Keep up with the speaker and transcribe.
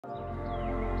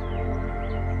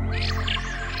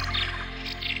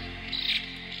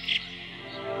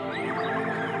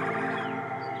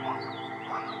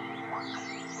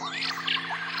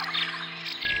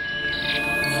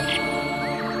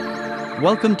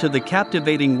Welcome to the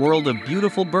captivating world of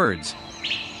beautiful birds.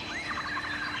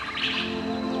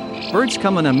 Birds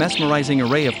come in a mesmerizing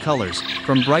array of colors,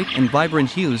 from bright and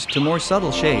vibrant hues to more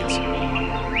subtle shades.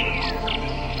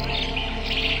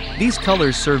 These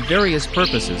colors serve various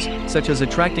purposes, such as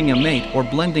attracting a mate or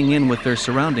blending in with their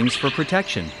surroundings for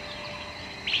protection.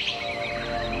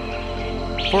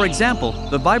 For example,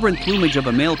 the vibrant plumage of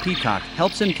a male peacock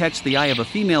helps him catch the eye of a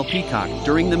female peacock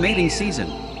during the mating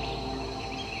season.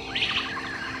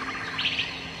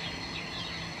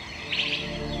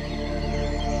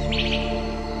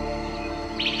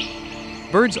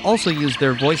 Birds also use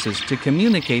their voices to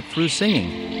communicate through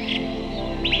singing.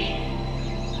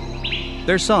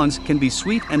 Their songs can be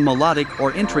sweet and melodic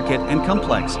or intricate and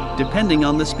complex, depending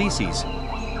on the species.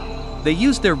 They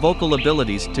use their vocal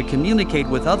abilities to communicate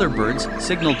with other birds,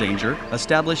 signal danger,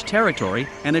 establish territory,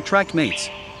 and attract mates.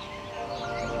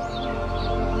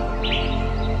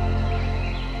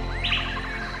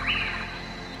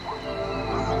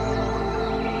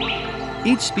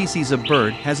 Each species of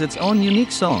bird has its own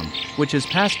unique song, which is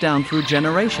passed down through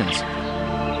generations.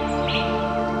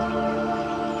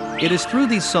 It is through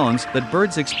these songs that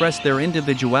birds express their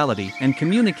individuality and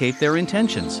communicate their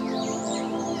intentions.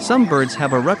 Some birds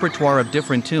have a repertoire of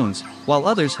different tunes, while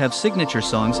others have signature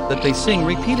songs that they sing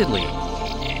repeatedly.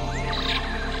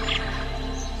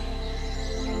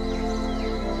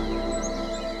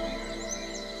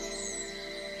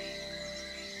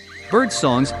 Bird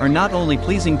songs are not only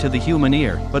pleasing to the human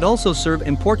ear, but also serve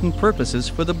important purposes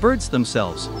for the birds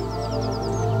themselves.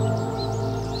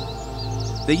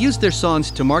 They use their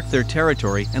songs to mark their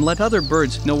territory and let other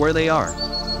birds know where they are.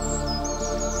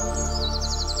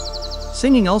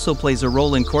 Singing also plays a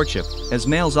role in courtship, as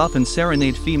males often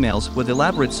serenade females with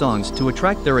elaborate songs to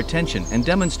attract their attention and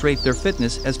demonstrate their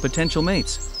fitness as potential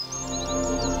mates.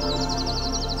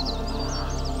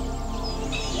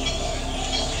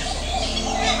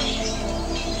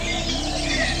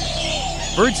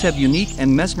 Birds have unique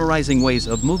and mesmerizing ways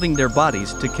of moving their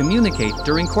bodies to communicate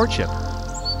during courtship.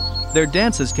 Their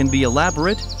dances can be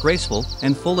elaborate, graceful,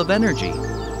 and full of energy.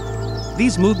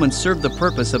 These movements serve the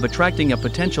purpose of attracting a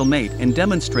potential mate and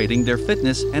demonstrating their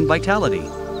fitness and vitality.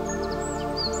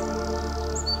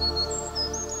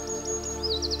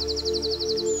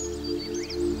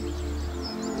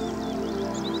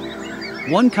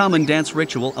 One common dance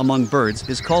ritual among birds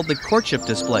is called the courtship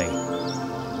display.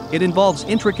 It involves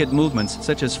intricate movements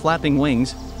such as flapping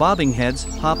wings, bobbing heads,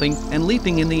 hopping, and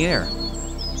leaping in the air.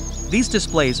 These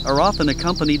displays are often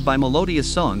accompanied by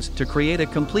melodious songs to create a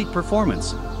complete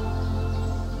performance.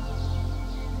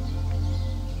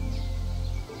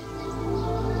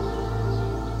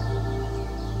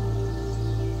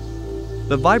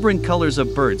 The vibrant colors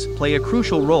of birds play a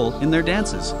crucial role in their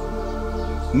dances.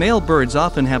 Male birds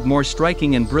often have more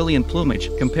striking and brilliant plumage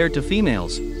compared to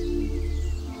females.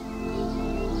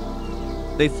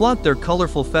 They flaunt their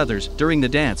colorful feathers during the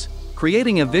dance,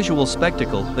 creating a visual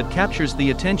spectacle that captures the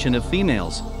attention of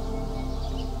females.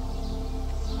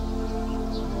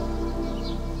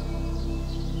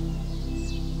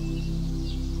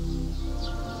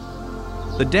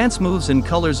 The dance moves and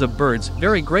colors of birds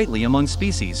vary greatly among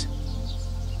species.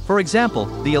 For example,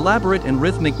 the elaborate and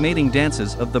rhythmic mating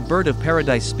dances of the bird of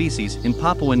paradise species in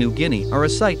Papua New Guinea are a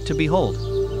sight to behold.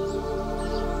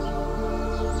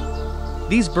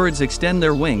 These birds extend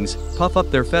their wings, puff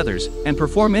up their feathers, and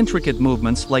perform intricate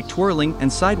movements like twirling and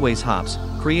sideways hops,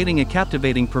 creating a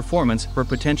captivating performance for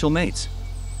potential mates.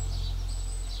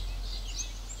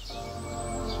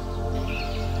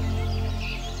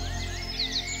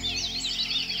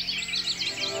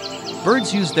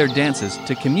 Birds use their dances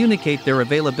to communicate their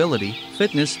availability,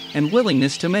 fitness, and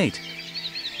willingness to mate.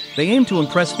 They aim to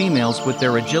impress females with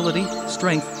their agility,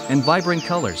 strength, and vibrant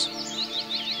colors.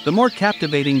 The more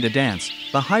captivating the dance,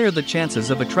 the higher the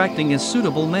chances of attracting a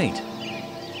suitable mate.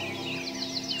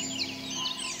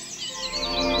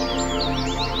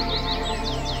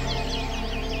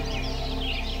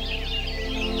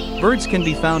 Birds can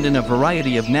be found in a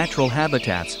variety of natural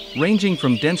habitats, ranging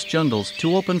from dense jungles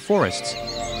to open forests.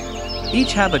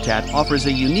 Each habitat offers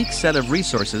a unique set of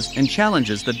resources and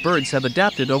challenges that birds have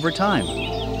adapted over time.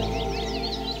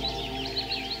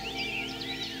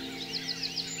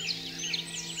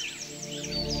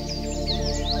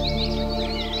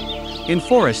 In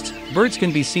forests, birds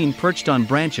can be seen perched on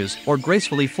branches or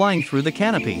gracefully flying through the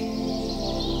canopy.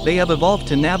 They have evolved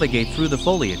to navigate through the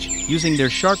foliage, using their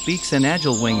sharp beaks and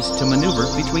agile wings to maneuver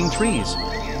between trees.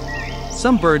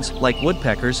 Some birds, like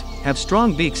woodpeckers, have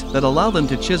strong beaks that allow them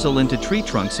to chisel into tree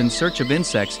trunks in search of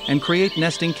insects and create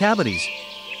nesting cavities.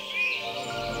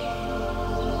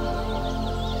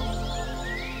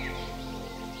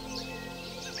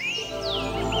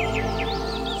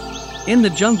 In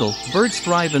the jungle, birds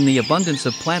thrive in the abundance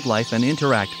of plant life and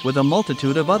interact with a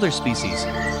multitude of other species.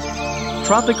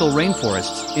 Tropical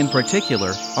rainforests, in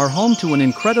particular, are home to an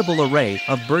incredible array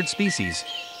of bird species.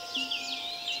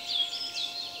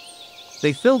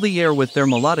 They fill the air with their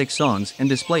melodic songs and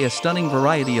display a stunning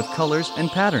variety of colors and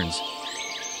patterns.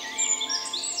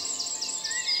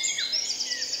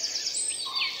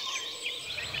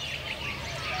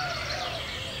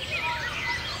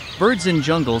 Birds in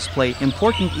jungles play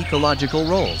important ecological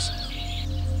roles.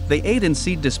 They aid in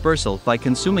seed dispersal by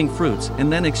consuming fruits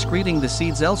and then excreting the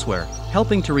seeds elsewhere,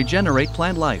 helping to regenerate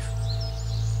plant life.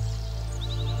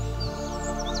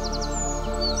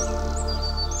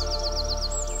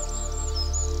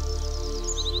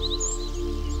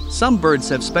 Some birds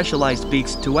have specialized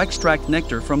beaks to extract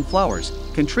nectar from flowers,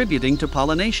 contributing to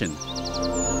pollination.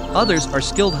 Others are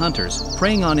skilled hunters,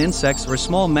 preying on insects or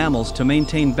small mammals to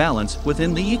maintain balance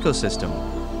within the ecosystem.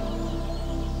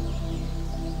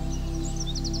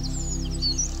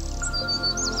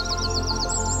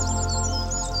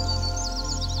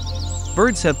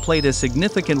 Birds have played a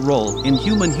significant role in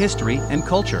human history and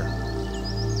culture.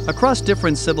 Across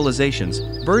different civilizations,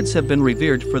 birds have been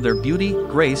revered for their beauty,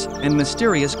 grace, and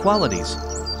mysterious qualities.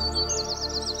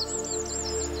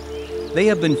 They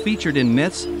have been featured in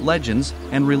myths, legends,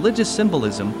 and religious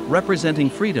symbolism, representing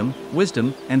freedom,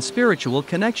 wisdom, and spiritual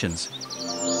connections.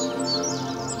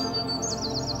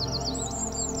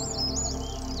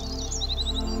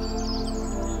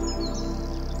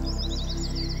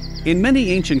 In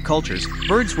many ancient cultures,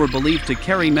 birds were believed to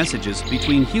carry messages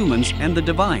between humans and the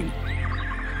divine.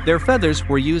 Their feathers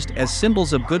were used as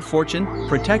symbols of good fortune,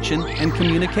 protection, and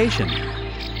communication.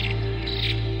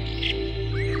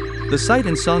 The sight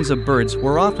and songs of birds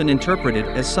were often interpreted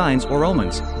as signs or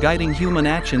omens, guiding human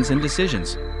actions and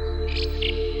decisions.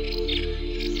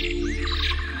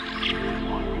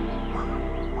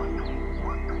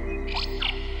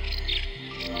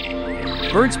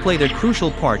 Birds played a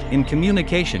crucial part in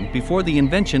communication before the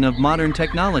invention of modern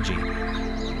technology.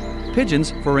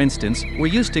 Pigeons, for instance, were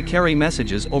used to carry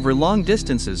messages over long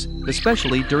distances,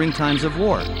 especially during times of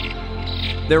war.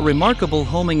 Their remarkable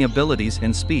homing abilities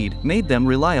and speed made them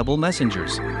reliable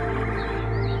messengers.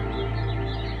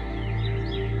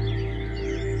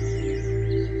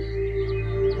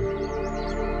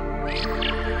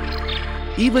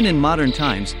 Even in modern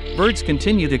times, birds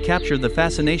continue to capture the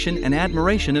fascination and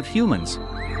admiration of humans.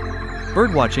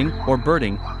 Birdwatching, or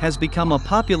birding, has become a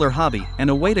popular hobby and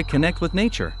a way to connect with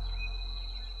nature.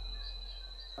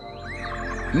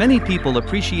 Many people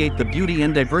appreciate the beauty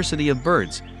and diversity of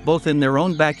birds, both in their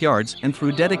own backyards and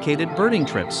through dedicated birding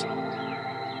trips.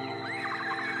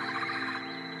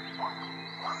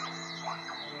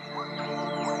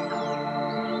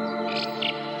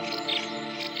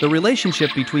 The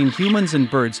relationship between humans and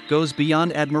birds goes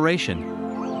beyond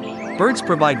admiration. Birds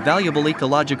provide valuable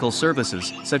ecological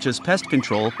services, such as pest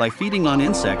control by feeding on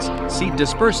insects, seed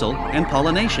dispersal, and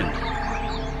pollination.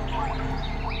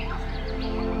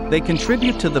 They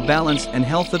contribute to the balance and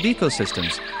health of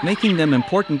ecosystems, making them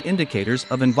important indicators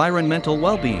of environmental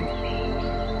well-being.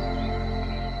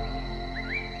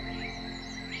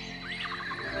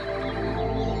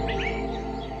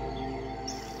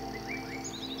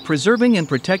 Preserving and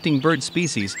protecting bird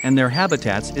species and their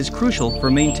habitats is crucial for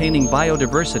maintaining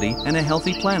biodiversity and a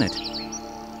healthy planet.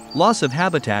 Loss of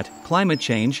habitat, climate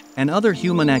change, and other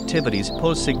human activities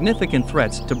pose significant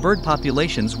threats to bird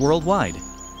populations worldwide.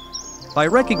 By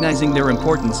recognizing their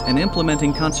importance and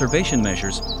implementing conservation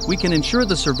measures, we can ensure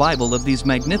the survival of these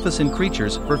magnificent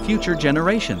creatures for future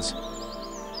generations.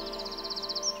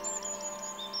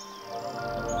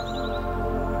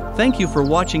 Thank you for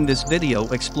watching this video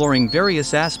exploring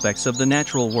various aspects of the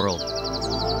natural world.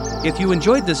 If you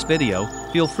enjoyed this video,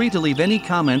 feel free to leave any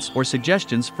comments or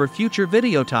suggestions for future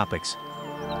video topics.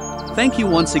 Thank you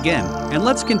once again, and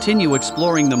let's continue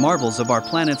exploring the marvels of our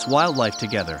planet's wildlife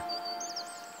together.